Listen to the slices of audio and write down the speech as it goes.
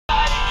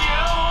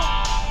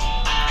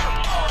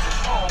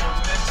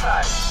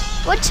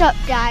What's up,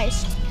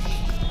 guys?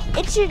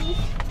 It's your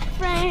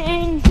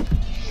friend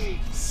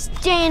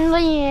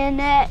Stanley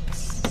and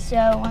X. So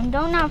I'm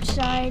going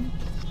outside.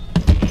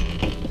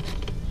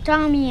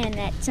 Tommy and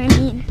X. I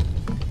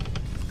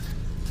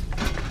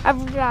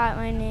forgot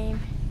my name.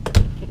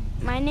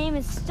 My name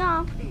is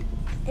Tom.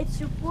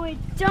 It's your boy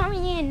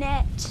Tommy and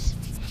X.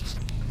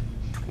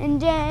 And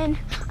then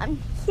I'm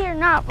here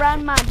not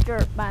riding my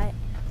dirt bike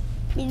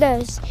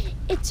because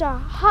it's a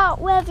hot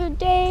weather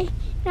day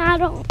and I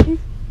don't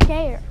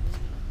care.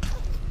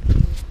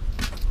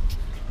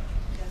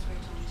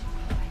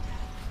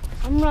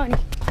 I'm running.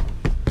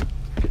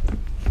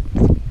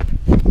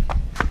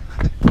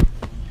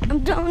 I'm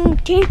doing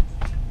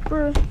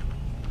camper.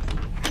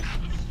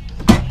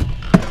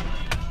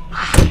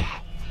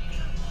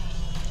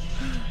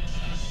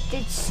 Did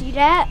you see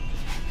that?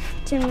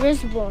 It's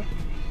invisible.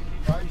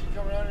 Why'd you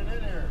come running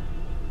in here?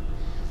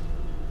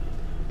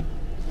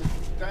 Is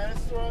this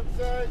dinosaur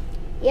outside?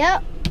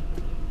 Yep.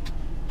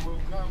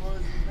 What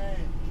was his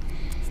name?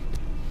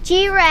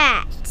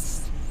 G-Rats.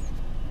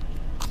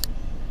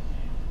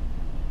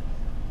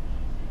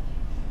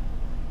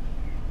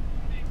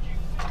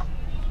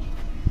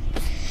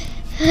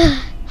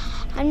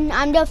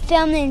 I'm just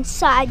filming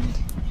inside.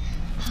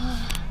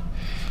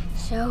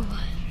 So,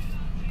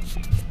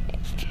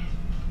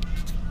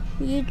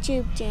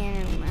 YouTube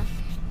channel,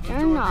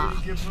 turn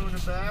off. Give Moon a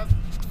bath?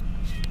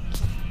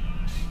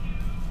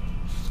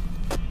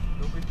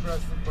 Don't be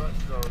pressing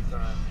buttons all the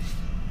time.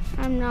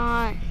 I'm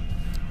not.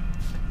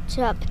 What's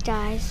up,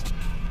 guys?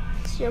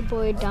 It's your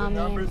boy Dominic. Are the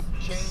numbers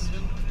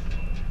changing?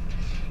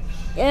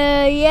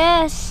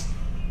 Yes.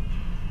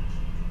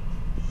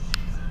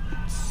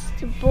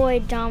 It's your boy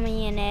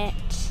Dominic.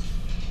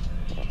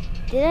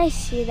 Did I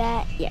see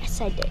that?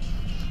 Yes, I did.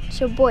 It's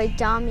your boy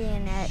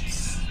Dominic.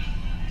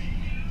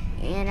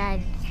 And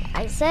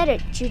I said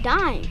it 2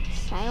 times.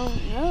 I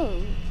don't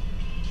know.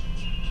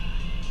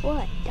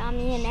 What?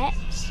 Dominic?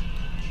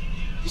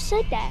 Who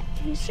said that?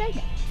 Who said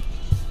that?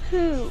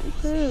 Who?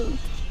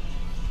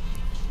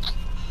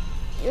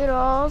 You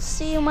all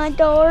see my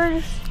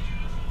doors?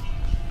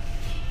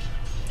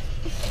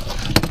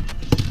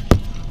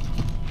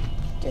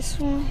 This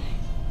one.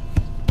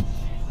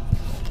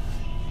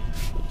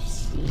 Let's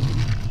see.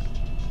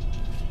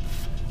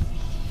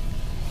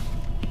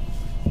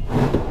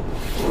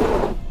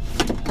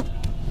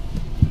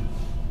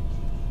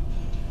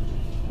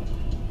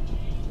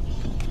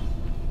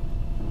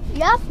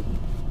 Yep.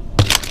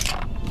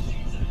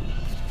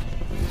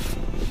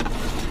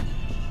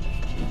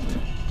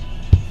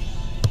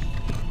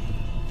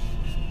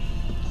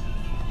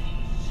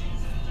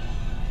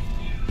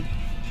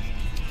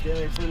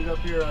 Stanley, put it up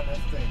here on that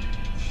thing.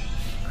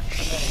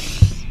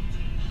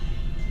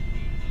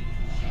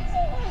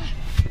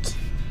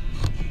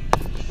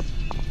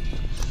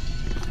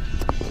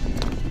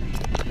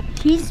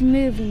 He's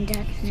moving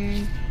back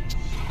there.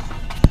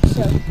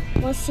 So,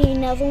 we'll see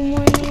another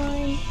one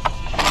line.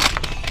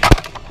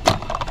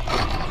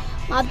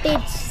 My big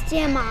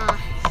stemma.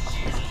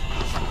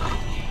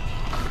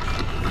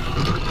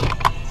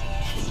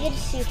 You get to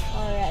see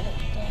far out of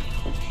there.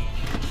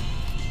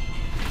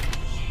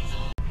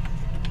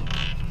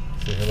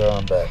 Say hello,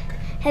 I'm back.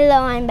 Hello,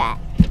 I'm back.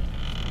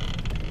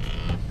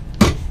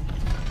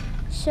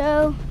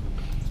 So,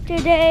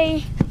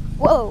 today,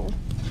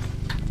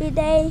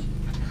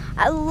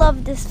 I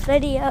love this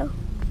video,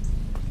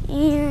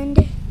 and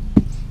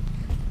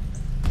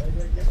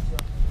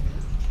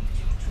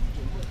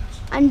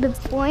I'm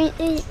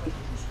disappointed.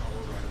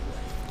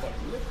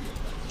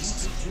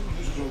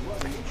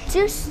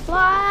 Just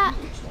like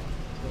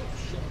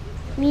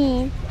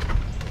me.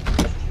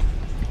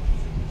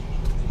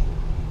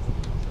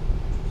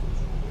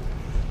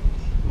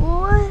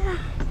 What?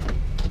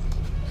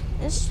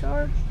 This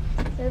sort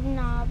of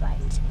knob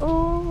bites.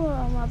 Oh,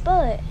 on my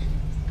butt.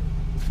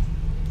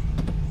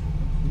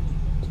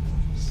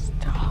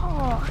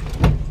 Stop.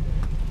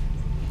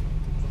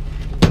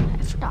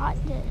 I've got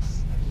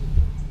this.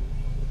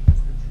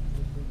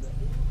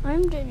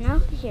 I'm getting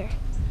out of here.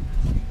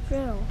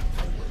 Real.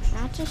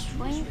 Not just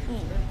waiting.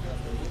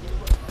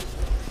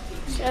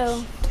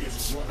 So,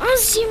 I'll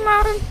see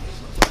Mom.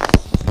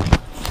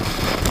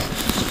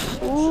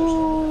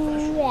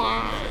 Ooh,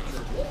 yeah.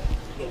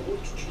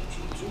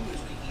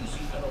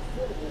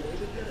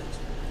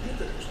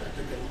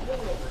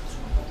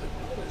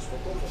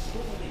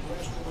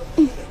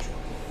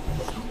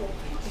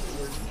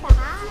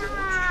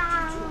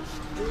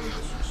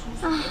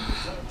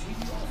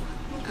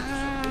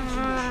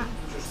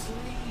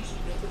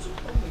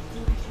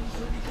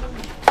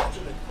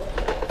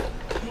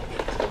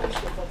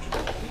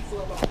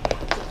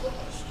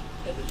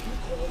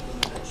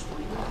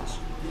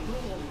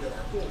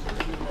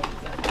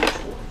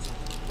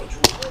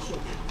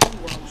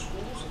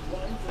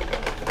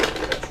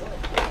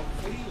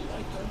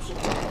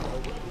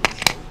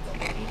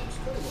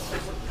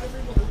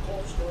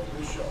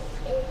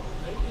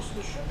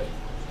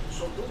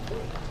 So don't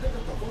wait. Pick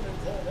up the phone and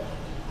call now.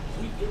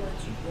 We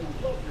guarantee you'll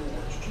love your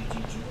words.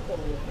 GT2 or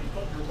we'll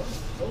refund your money.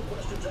 No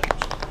questions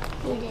asked.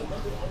 Call the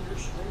number on your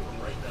screen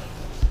right now.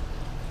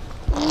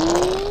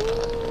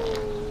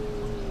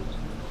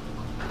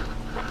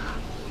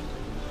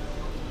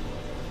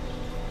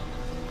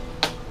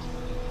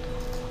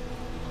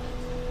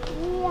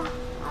 Yeah,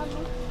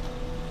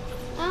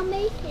 I'll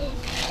make it.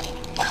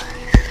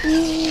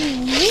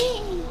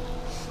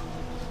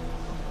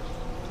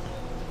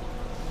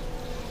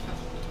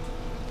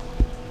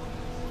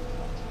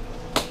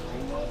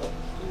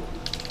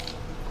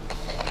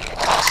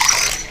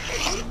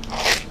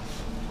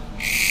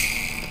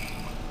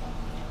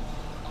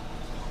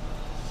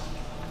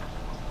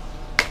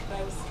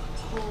 I was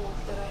told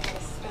that I had a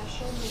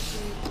special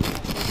mission.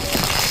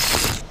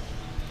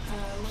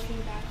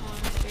 Looking back on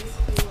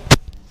basically what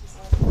happened is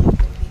all the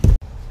people.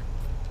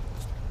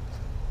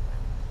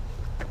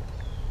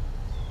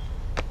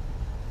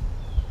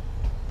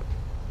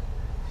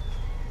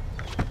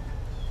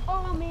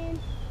 Oh man.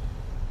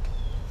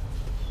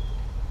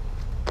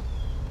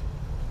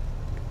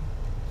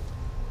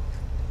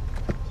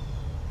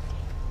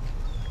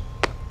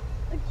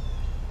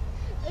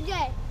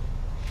 Okay.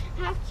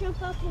 Have to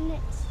jump up and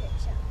then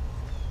stitch up.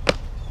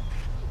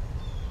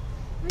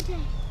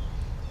 Okay.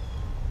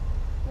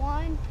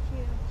 1,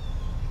 2.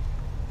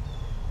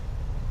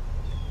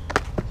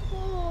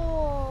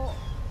 Oh.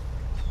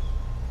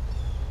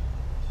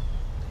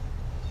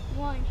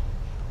 1, 2,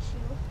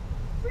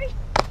 3.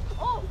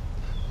 Oh.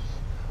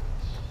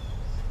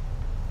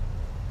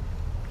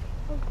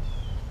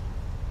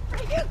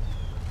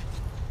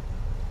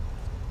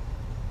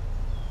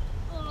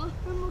 Oh,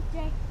 I'm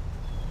okay.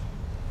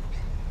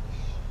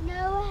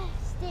 No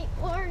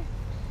skateboard.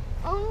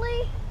 Only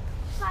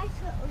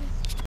bicycles.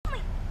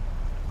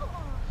 Oh.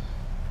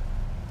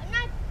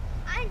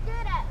 I'm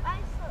good at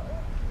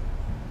bicycles.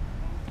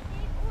 And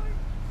skateboard,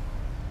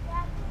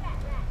 yeah, I'm good at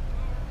that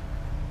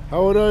now. How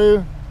old are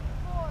you?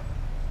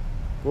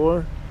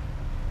 4. 4?